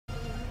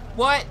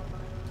What?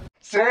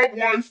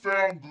 Subway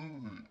sound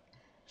good.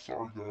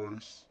 Sorry,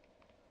 guys.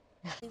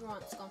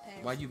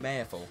 Why you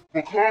mad for?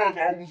 Because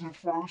I was in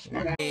first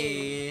place.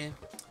 Yeah.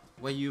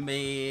 When you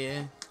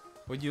mad?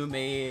 When you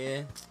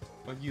mad?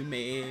 When you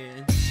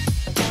mad?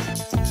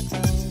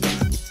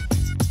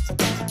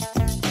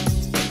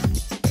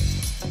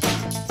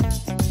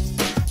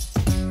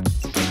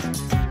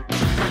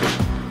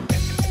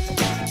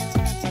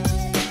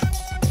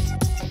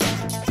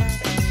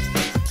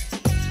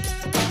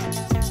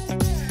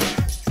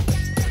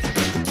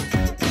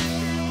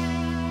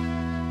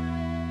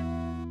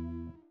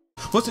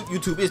 What's up,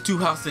 YouTube? It's Two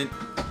House and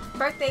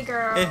birthday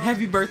girl. And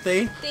happy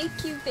birthday.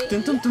 Thank you, baby.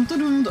 Dun, dun, dun,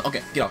 dun, dun.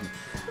 Okay, get off me.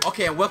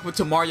 Okay, and welcome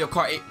to Mario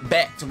Kart 8,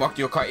 back to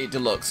Mario Kart 8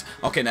 Deluxe.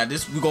 Okay, now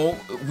this we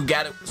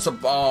got some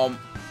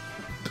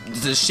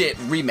the shit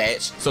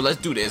rematch. So let's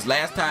do this.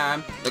 Last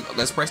time,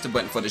 let's press the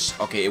button for the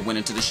okay, it went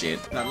into the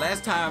shit. Now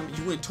last time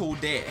you and told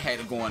Dad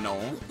had it going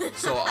on.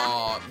 So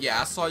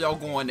yeah, I saw y'all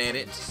going at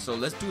it. So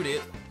let's do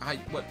this.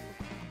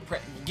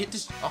 Get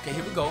this. Okay,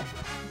 here we go.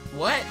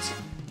 What?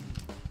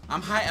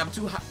 I'm high. I'm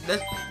too high.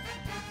 Let's.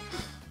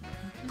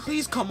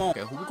 Please come on.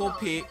 Okay, who we gonna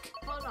pick?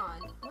 Hold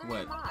on. Where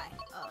am I?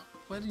 Oh.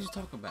 What are you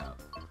talking about?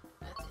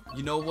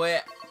 You know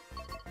what?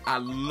 I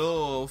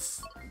love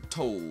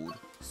Toad,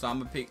 so I'm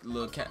gonna pick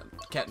little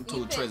Captain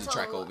Toad treasure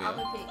track over here.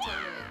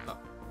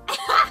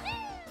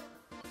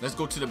 Let's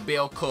go to the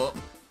Bell Cup.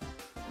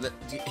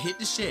 Hit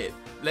the shit.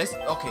 Let's.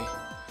 Okay.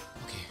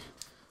 Okay.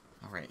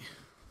 All right.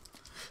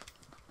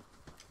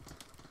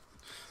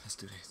 Let's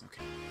do this.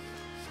 Okay.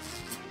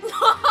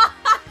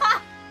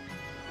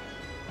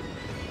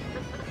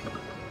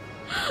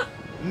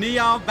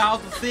 Neon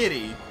Bowser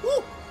City.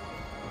 Woo!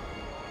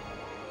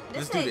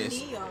 Let's do this.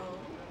 Neo.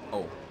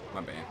 Oh,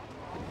 my bad.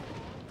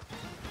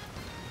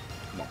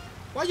 Come on.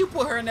 Why you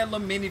put her in that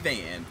little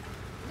minivan?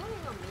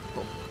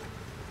 Boom.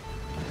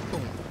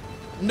 Boom.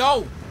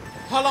 No!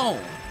 Hold on.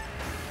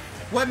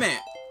 Wait a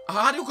minute.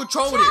 How do you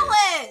control this?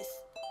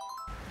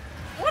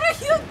 What are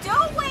you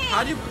doing?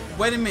 How do you...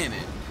 Wait a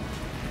minute.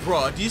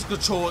 Bruh, these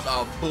controls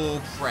are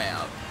bull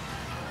crap.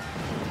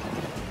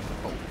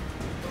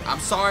 I'm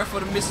sorry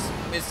for the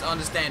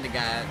misunderstanding,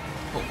 guys.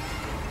 Oh.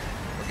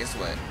 But guess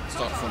what?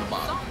 Start from the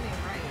bottom.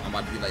 I'm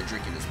about to be like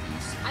drinking this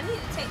piece. I need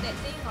to take that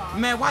thing off.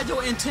 Man, why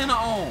your antenna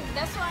on?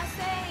 That's what I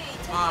say.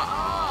 Take it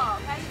off.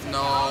 How you take it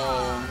no,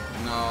 off?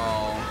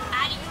 no.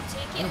 How do you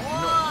take it No,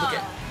 off? look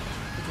at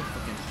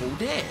fucking hold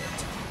that.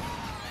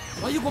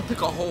 Why you gonna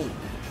pick a hole?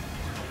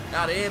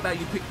 Out of everybody,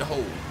 you pick the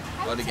hole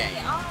of the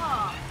game.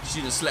 She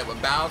done slept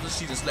with Bowser.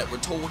 She done slept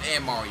with Toad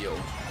and Mario.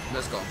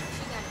 Let's go.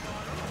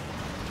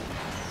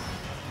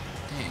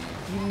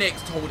 Who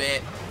next,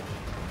 Toadette?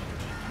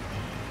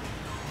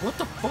 What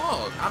the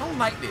fuck? I don't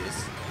like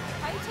this.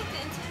 How you take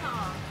the antenna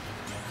off?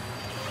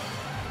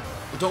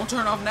 But don't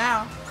turn it off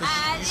now, because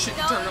you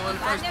shouldn't turn it on in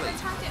the first place. I never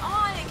turned it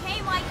on. It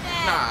came like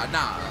that.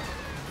 Nah.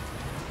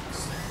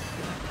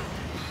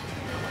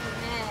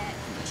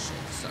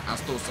 So I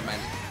stole somebody.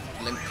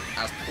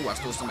 I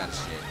stole somebody's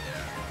shit.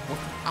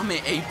 I'm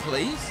in 8th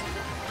place.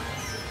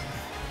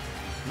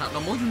 Not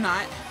no more. You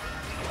not.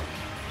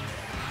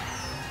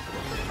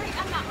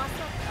 I'm not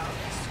myself though.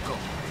 Go.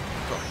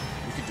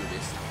 We can do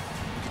this.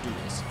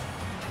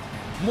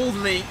 Move,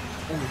 Link.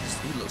 Oh,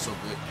 he looks so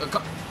good.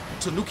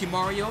 Tanuki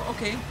Mario.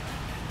 Okay.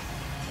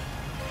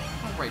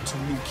 All right,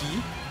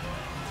 Tanuki.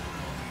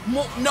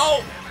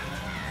 No.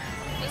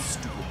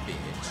 Stupid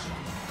bitch.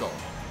 Go.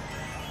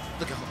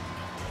 Look at her.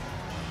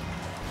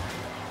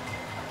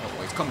 Oh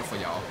boy, he's coming for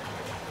y'all.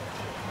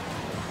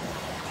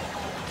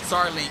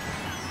 Sorry, Link.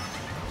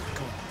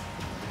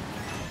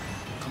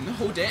 Come and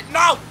hold that.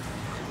 No.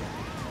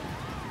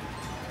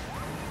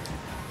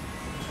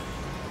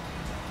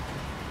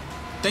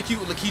 Thank you,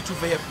 Lakitu,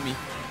 for helping me.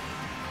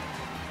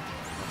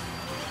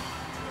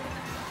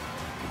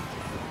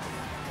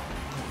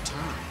 Oh,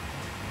 turn.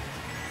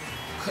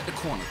 Cut the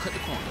corner.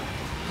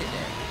 Hit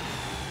that.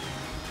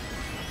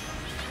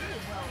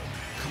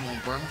 Come on,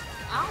 bro.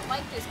 I don't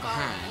like this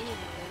car anyway.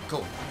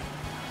 Go.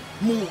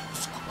 Move,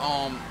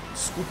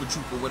 Scooper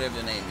Trooper, whatever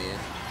the name is.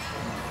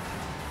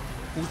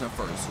 Who's in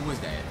first? Who is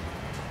that?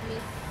 Me.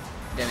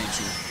 That ain't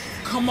you.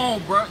 Come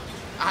on, bro.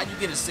 How'd you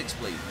get a 6th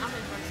place? I'm in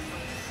first place.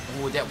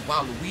 Oh, that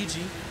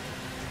Waluigi.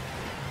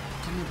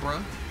 Come here,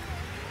 bro.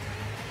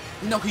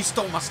 No, he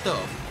stole my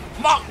stuff.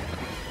 Mom!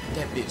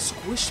 That bitch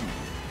squished me.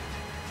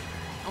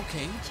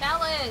 Okay.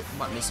 Chalice. I'm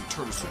about to make some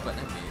turtle soup out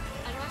that bitch.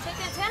 I don't want to take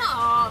the antenna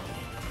off.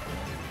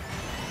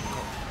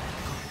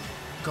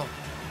 Go.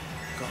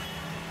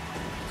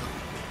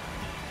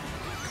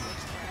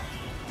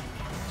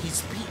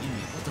 He's beating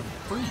me. What the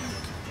freak?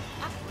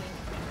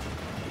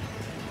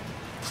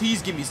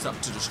 Please give me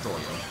something to destroy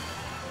him.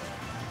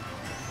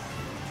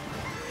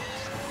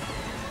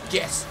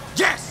 Yes!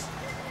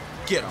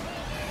 Get him.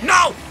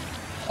 No!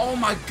 Oh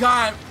my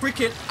god,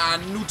 freaking, I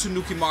knew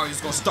Tanuki Mario was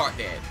gonna start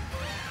that.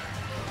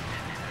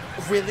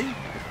 Really?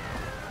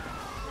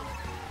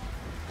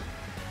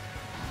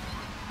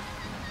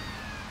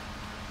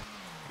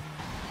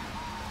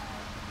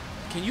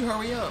 Can you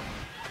hurry up?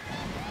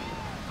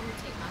 I'm gonna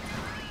take my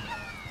time.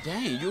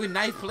 Dang, you in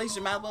ninth place,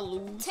 you might as well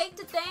lose. Take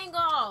the thing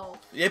off.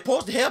 It's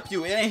supposed to help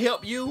you. It ain't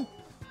help you.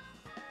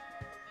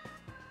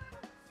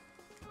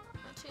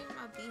 Can I change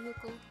my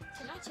vehicle?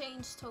 Can I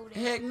change Toad?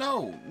 Heck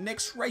no.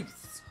 Next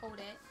race. Hold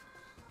that.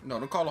 No,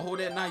 don't call her hold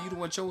that now. You the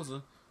one chose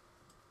her.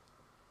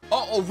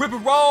 Uh-oh, rip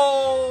and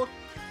roll.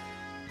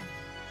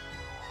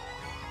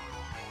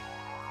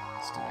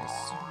 Let's do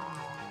this.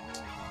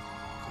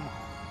 Come on.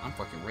 I'm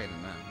fucking ready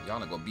now. Y'all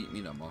not gonna beat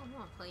me no more. I don't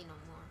want to play no more.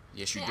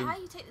 Yes, you Man, do. how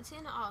you take the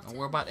antenna off? Don't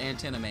worry about the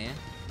antenna, man.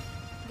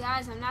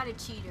 Guys, I'm not a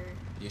cheater.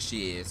 Yes,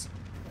 she is.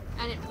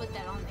 I didn't put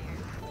that on there.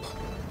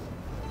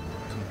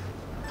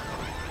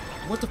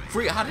 What the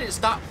freak? How did it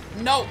stop?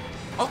 No.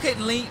 Okay,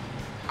 Link.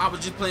 I was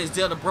just playing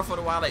Zelda Breath of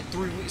the Wild like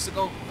 3 weeks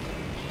ago.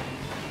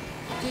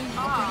 Okay.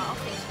 Oh,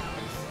 okay,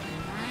 Charles.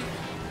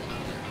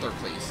 Third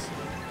place.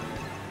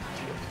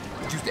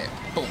 Use that.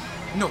 Boom.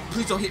 No,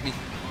 please don't hit me.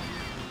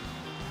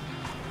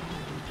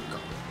 Go.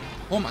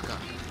 Oh my god.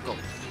 Go.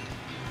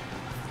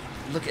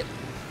 Look at.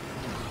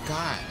 Oh my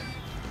god.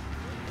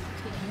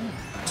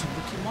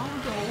 Tabuki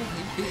Mondo.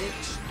 Hey,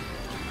 bitch.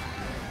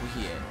 Where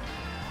he at?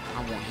 I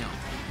want him.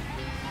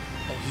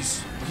 Oh,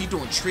 he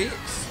doing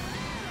tricks?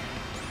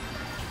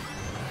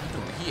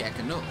 He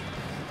acting up.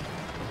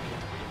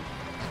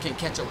 I can't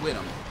catch up with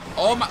him.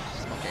 Oh my.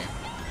 Okay.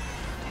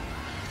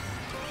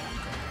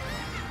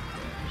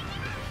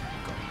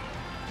 Go.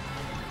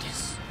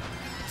 Yes.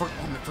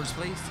 I'm in first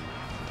place.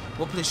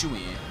 What place you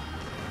in?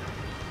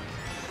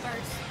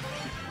 First.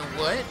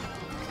 What?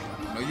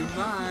 No, you're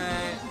not.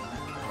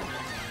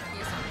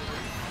 Yes, I'm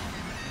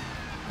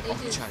in. Oh,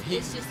 you try to hit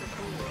It's me. just a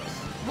glitch.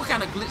 What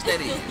kind of glitch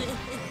that is?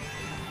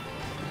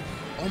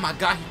 Oh my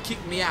god, he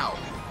kicked me out.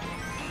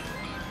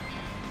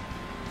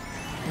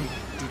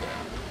 Do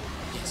that.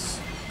 Yes.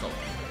 Go.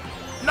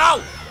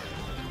 No!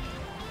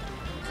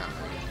 God.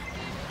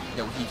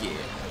 That what he get.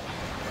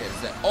 That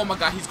is that. Oh my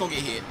god, he's gonna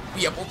get hit.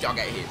 Yeah, both y'all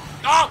got hit.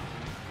 Oh!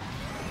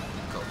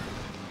 Go.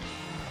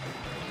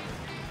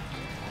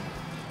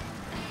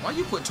 Why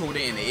you put Toad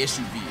in the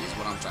SUV is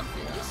what I'm trying to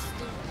figure You're out.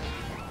 stupid.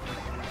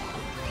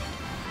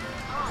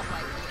 Oh,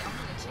 my god. I'm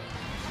gonna change.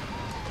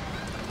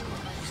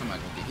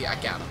 Somebody gonna get hit. I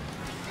got him.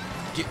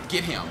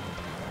 Get him.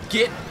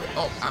 Get.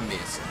 Oh, I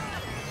missed.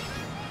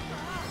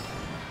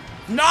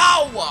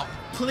 No!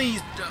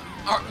 Please,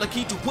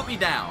 Lakitu, put me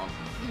down.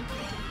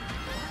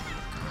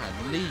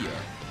 God,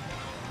 Leah.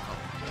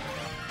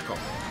 Go.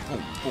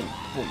 Boom, boom,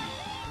 boom.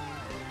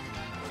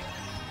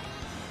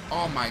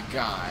 Oh my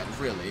god,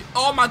 really?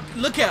 Oh my,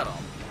 look at him.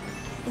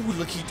 Ooh,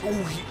 Lakitu,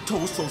 ooh, he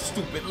told so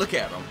stupid. Look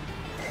at him.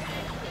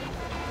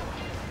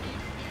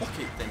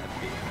 Okay, then I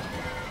did.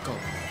 Go.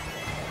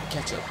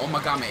 Catch up. Oh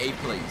my god, I'm in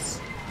 8th place.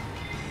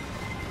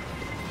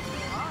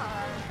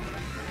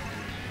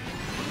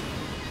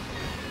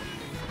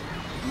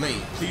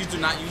 Lane, please do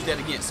not use that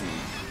against me.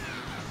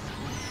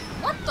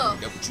 What the?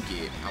 That's what you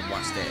get. I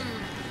watched that.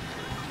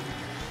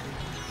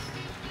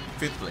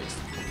 5th place.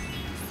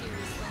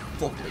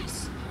 4th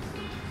place.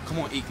 Come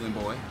on, Eklund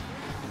boy.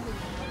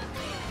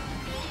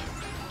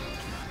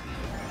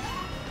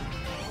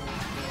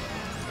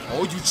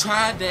 Oh, you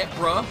tried that,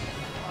 bruh.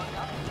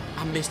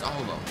 I missed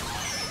all of them.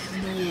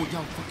 No,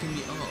 y'all fucking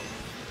me up.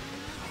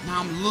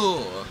 Now I'm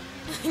low.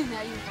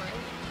 Now you play.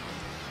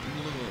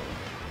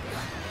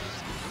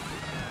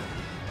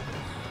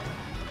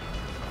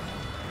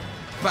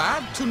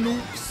 Bye to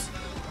noobs.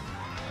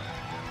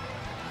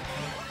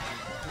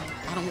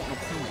 I don't want no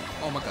coin.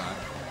 Oh my god.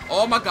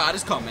 Oh my god,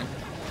 it's coming.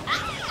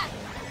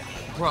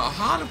 Bruh,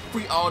 how the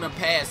freak all them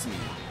pass me?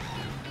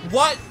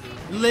 What?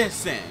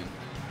 Listen.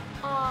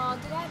 Oh,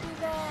 did I do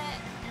that?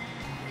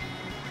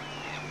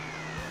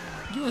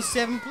 You in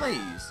 7th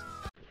place.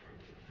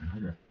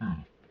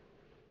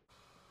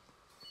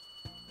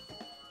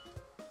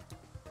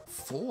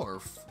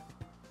 4th?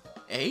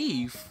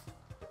 8th?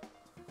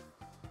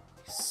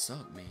 You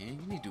suck, man.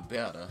 You need to do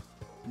better.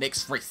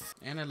 Next race.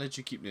 And I let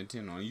you keep the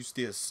Nintendo on. You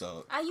still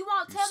suck. You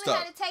won't You tell me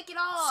how suck. to take it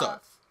off.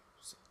 Suck.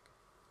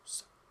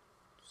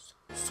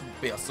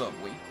 Super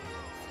Subway.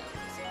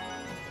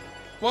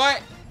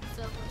 What?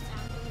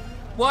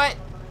 What?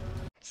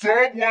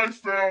 Subway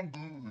sound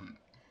good.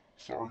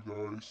 Sorry,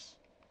 guys.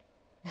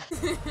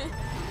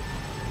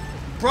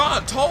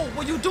 Bruh, Toad,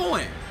 what you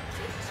doing?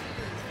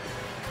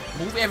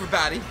 Move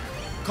everybody.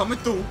 Coming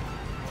through.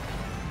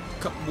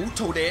 Move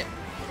Toadette.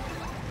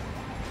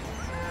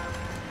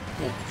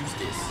 Oh, use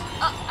this.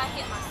 Oh, I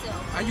hit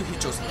myself. How you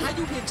hit yourself? How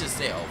you hit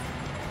yourself?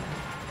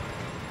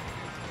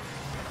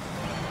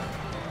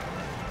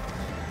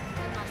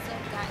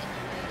 Myself got in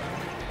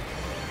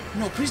the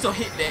way. No, please don't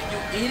hit that, you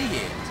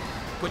idiot.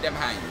 Put that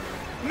behind you.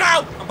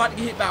 No! I'm about to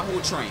get hit by a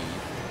whole train.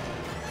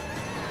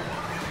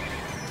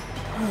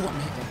 Ooh, I'm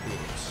gonna hit that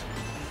bitch.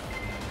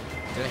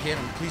 Did I hit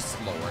him? Please,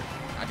 Lord.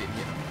 I didn't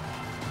hit him.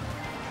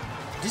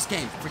 This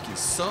game freaking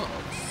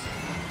sucks.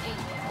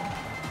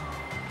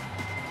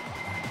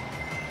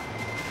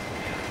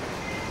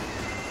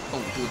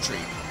 Oh, do a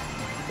trade.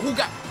 Who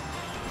got?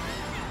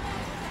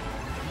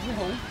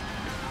 Whoa.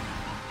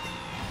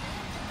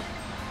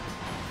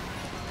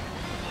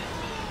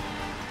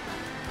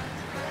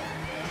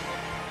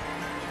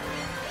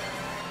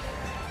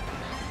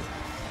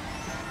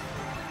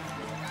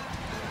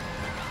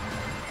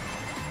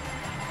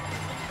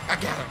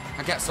 got her.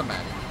 I got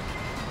somebody.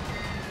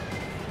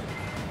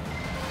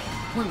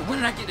 Wait a minute, when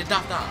did I get the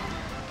doctor?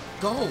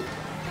 Go.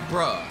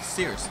 Bruh,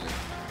 seriously.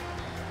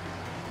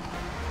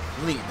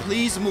 Link,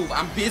 please move.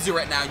 I'm busy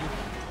right now. You.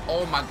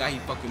 Oh my god, he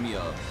fucking me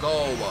up.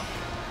 Go.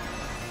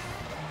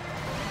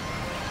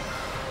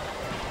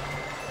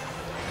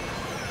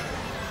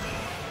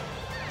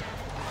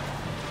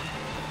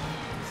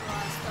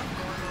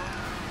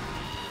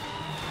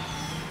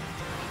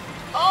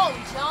 Oh,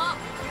 jump.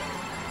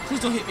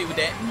 Please don't hit me with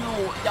that.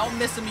 No, y'all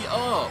messing me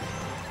up.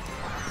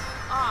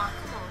 Ah,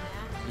 come on,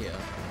 man. Yeah.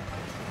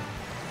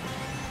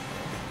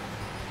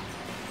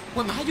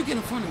 Wait a minute, how you get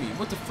in front of me?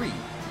 What the free?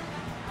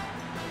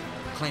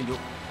 Claim you.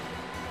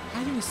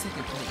 How you in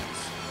second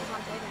place?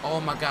 Oh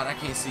my god, I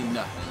can't see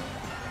nothing.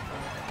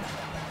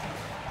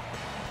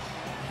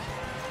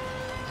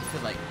 I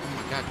feel like, oh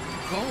my god,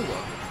 go.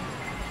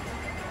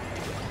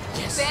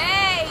 Yes.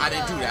 Babe. I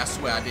didn't do that. I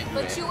swear I didn't do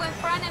that. But you in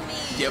front of me.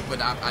 Yeah,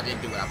 but I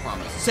didn't do it. I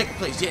promise. Second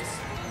place, yes.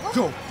 What?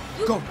 Go.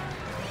 Go.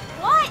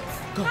 What?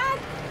 Go. How?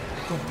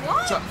 Go.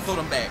 What? Try, throw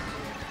them back.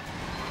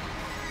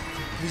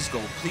 Please go.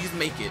 Please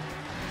make it.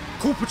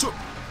 Cool patrol.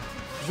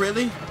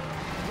 Really?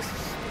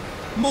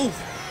 Move.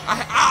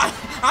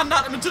 I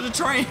knocked him into the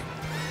train.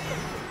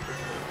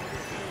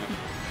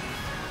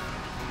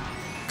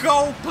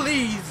 Go,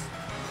 please.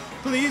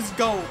 Please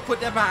go. Put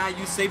that behind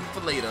you. Save it for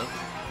later.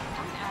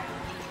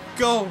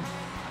 Go.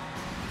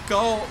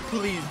 Go.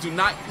 Please. Do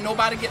not.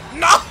 Nobody get.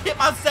 No. Hit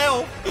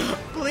myself.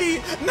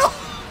 Please. No.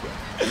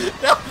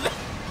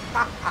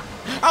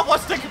 I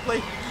was second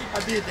place. I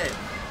did that.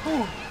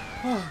 Ooh.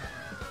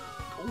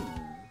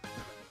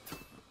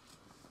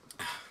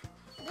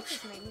 This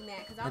just made me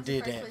mad because I I was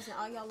did the first that. person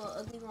all y'all little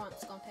ugly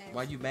runts gonna pass.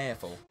 Why you mad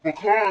for?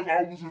 Because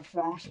I was in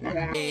first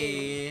place.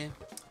 Yeah.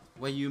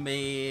 Where you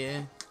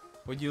mad?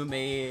 Where you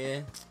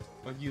mad?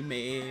 Where you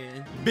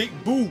mad? Big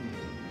boom.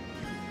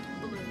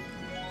 Blue.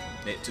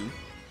 That too.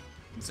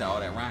 You saw all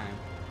that rhyme.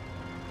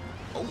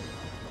 Oh.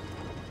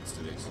 Let's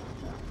do this.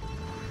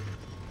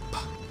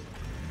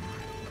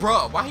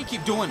 Bruh, why he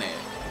keep doing that?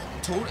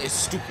 Toad is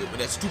stupid with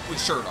that stupid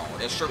shirt on.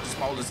 That shirt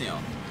small as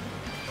him.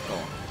 Go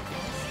on.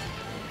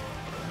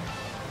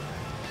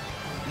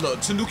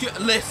 Look, Tanuki,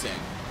 listen.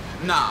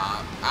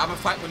 Nah, I've been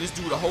fighting with this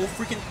dude the whole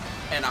freaking,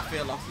 and I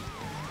fell off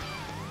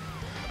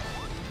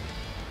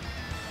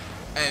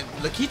it. And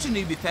Lakeisha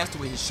need to be faster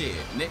with his shit.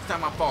 Next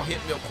time I fall, hit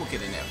me up quicker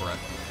than that, bruh.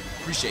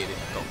 Appreciate it.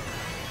 Go.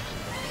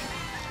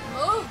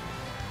 Move.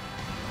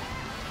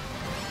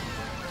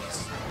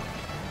 Yes.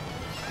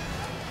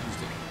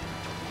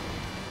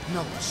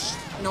 No,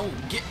 no,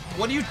 get,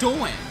 what are you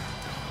doing?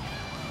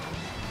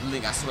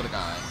 Link, I swear to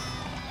God.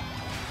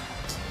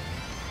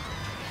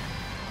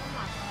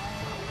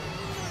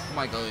 Oh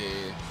my God. Oh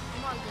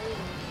my god.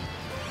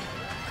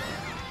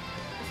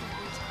 This is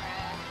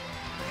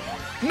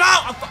witchcraft. No!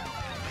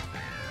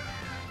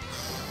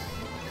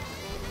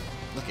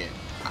 Look at,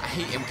 I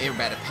hate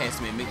everybody that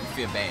pass me and make me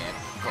feel bad.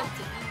 Go.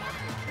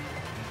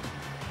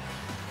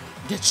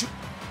 That's you.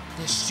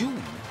 That's you.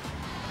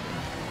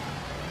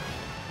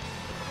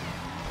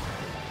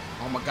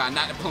 Oh my God,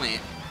 not the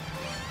plant.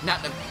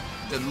 Not the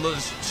little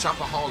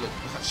shopaholic.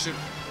 Should,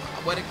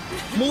 what it,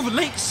 move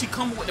Link, she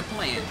coming with the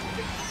plan.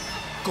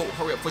 Go,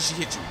 hurry up before she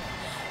hit you.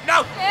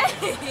 No!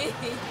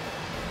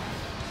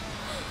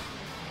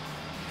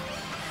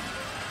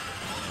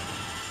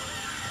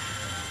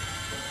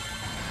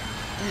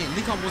 Dang,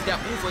 Link almost got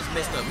both of us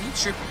messed up. He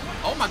tripping.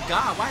 Oh my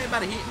God, why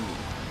everybody hitting me?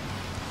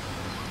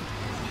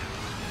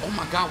 Oh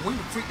my God, when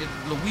the freak did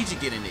Luigi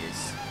get in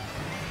this?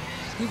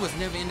 He was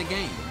never in the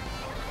game.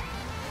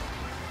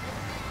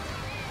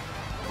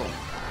 Go.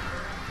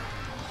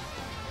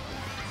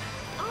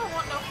 I don't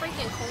want no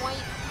freaking coin.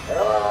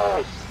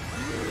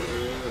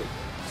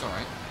 It's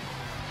alright.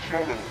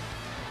 Shut up.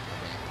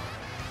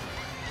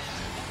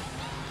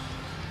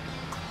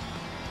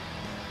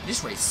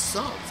 This race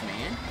sucks,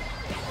 man.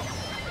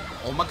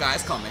 Oh my God,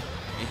 it's coming.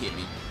 It hit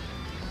me.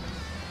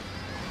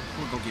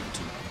 Who's gonna give it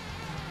to?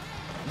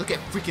 Look at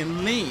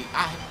freaking Link.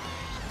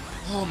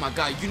 Oh my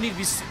God, you need to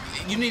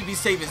be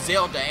saving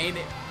Zelda, ain't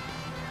it?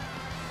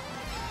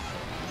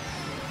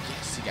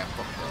 Yes, he got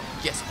fucked up.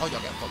 Yes, all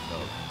y'all got fucked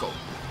up. Go.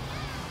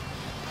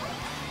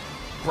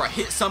 Bruh,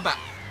 hit somebody.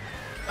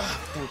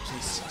 Third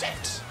place.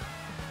 Shit.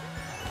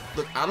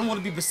 Look, I don't want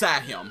to be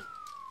beside him.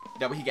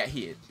 That way he got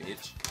hit,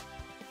 bitch.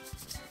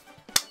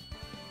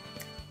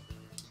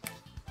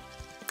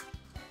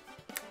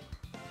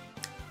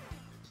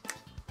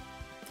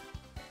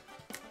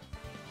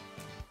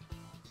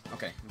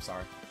 Okay, I'm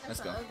sorry. Let's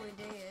That's go. an ugly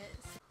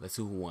dance. Let's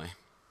see who won.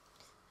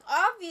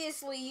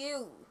 Obviously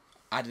you.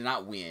 I did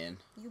not win.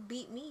 You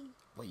beat me.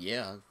 Well,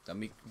 yeah. I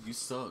mean, you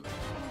suck.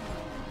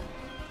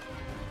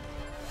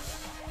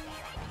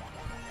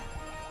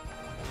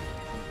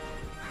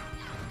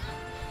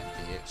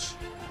 Bitch.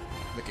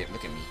 Look at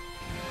me.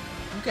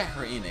 You got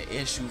her in the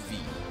SUV.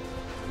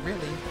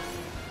 Really?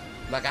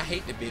 Like, I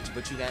hate the bitch,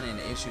 but you got her in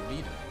the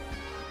SUV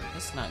though.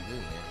 That's not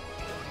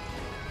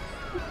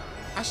good.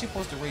 How's she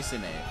supposed to race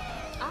in that?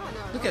 I don't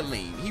know. Look at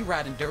Lean. He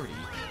riding dirty.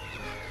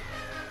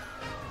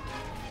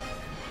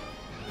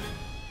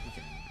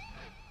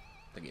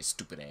 it,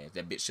 stupid ass.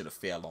 That bitch should have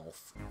fell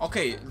off.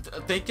 Okay,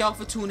 thank y'all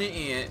for tuning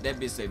in. That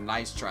bitch said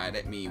nice try.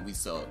 That mean we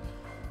suck.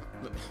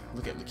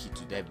 Look at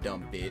Lakitu, that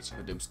dumb bitch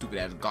with them stupid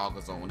ass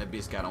goggles on. That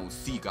bitch got on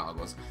sea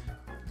goggles.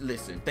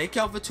 Listen, thank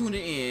y'all for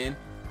tuning in.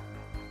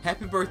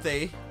 Happy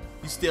birthday.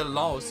 You still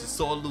lost. You're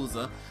so a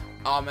loser.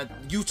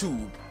 At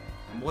YouTube.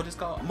 What is it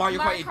called? Mario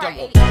Kart 8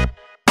 Double.